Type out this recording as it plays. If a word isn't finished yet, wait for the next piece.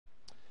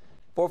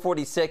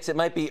4:46. It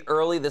might be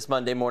early this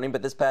Monday morning,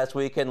 but this past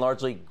weekend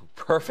largely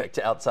perfect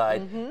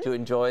outside to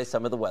enjoy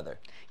some of the weather.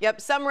 Yep,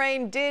 some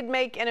rain did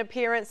make an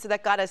appearance, so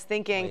that got us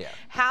thinking,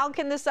 how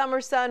can the summer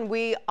sun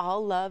we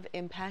all love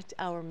impact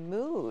our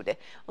mood?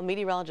 Well,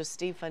 meteorologist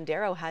Steve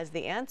Fundaro has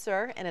the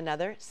answer in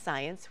another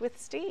Science with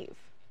Steve.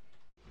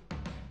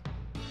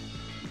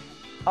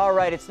 All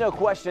right, it's no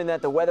question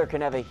that the weather can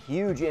have a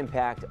huge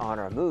impact on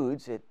our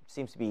moods. It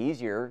seems to be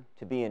easier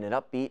to be in an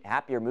upbeat,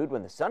 happier mood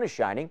when the sun is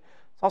shining.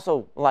 It's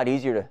also a lot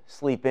easier to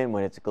sleep in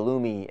when it's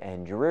gloomy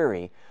and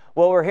dreary.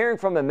 Well, we're hearing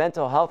from a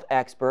mental health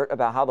expert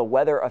about how the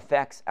weather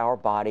affects our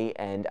body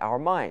and our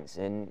minds.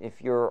 And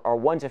if you are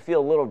one to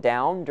feel a little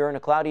down during a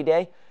cloudy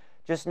day,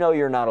 just know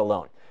you're not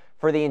alone.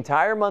 For the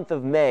entire month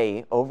of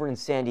May over in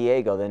San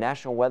Diego, the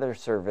National Weather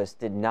Service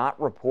did not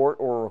report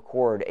or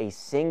record a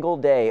single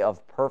day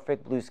of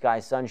perfect blue sky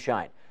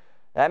sunshine.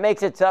 That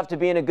makes it tough to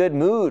be in a good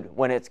mood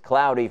when it's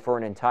cloudy for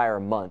an entire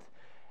month.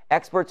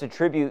 Experts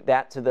attribute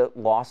that to the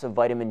loss of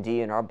vitamin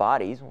D in our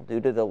bodies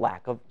due to the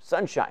lack of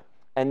sunshine.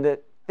 And the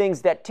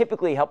things that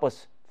typically help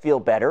us feel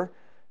better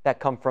that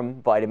come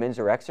from vitamins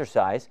or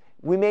exercise,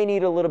 we may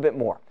need a little bit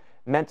more.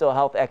 Mental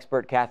health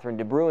expert Catherine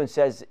DeBruin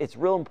says it's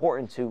real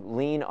important to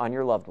lean on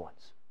your loved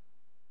ones.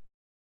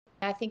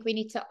 I think we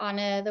need to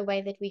honor the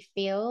way that we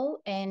feel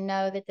and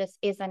know that this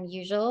is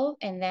unusual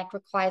and that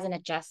requires an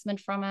adjustment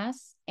from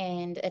us.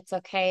 And it's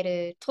okay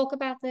to talk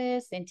about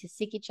this and to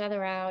seek each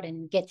other out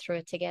and get through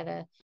it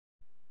together.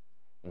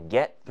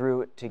 Get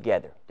through it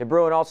together.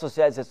 DeBruin also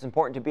says it's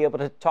important to be able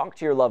to talk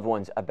to your loved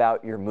ones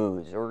about your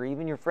moods, or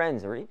even your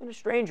friends, or even a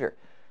stranger.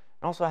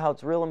 And also how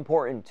it's real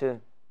important to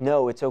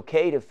know it's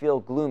okay to feel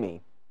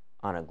gloomy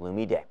on a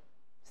gloomy day.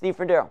 Steve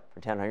Fundaro for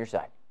 10 on your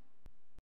side.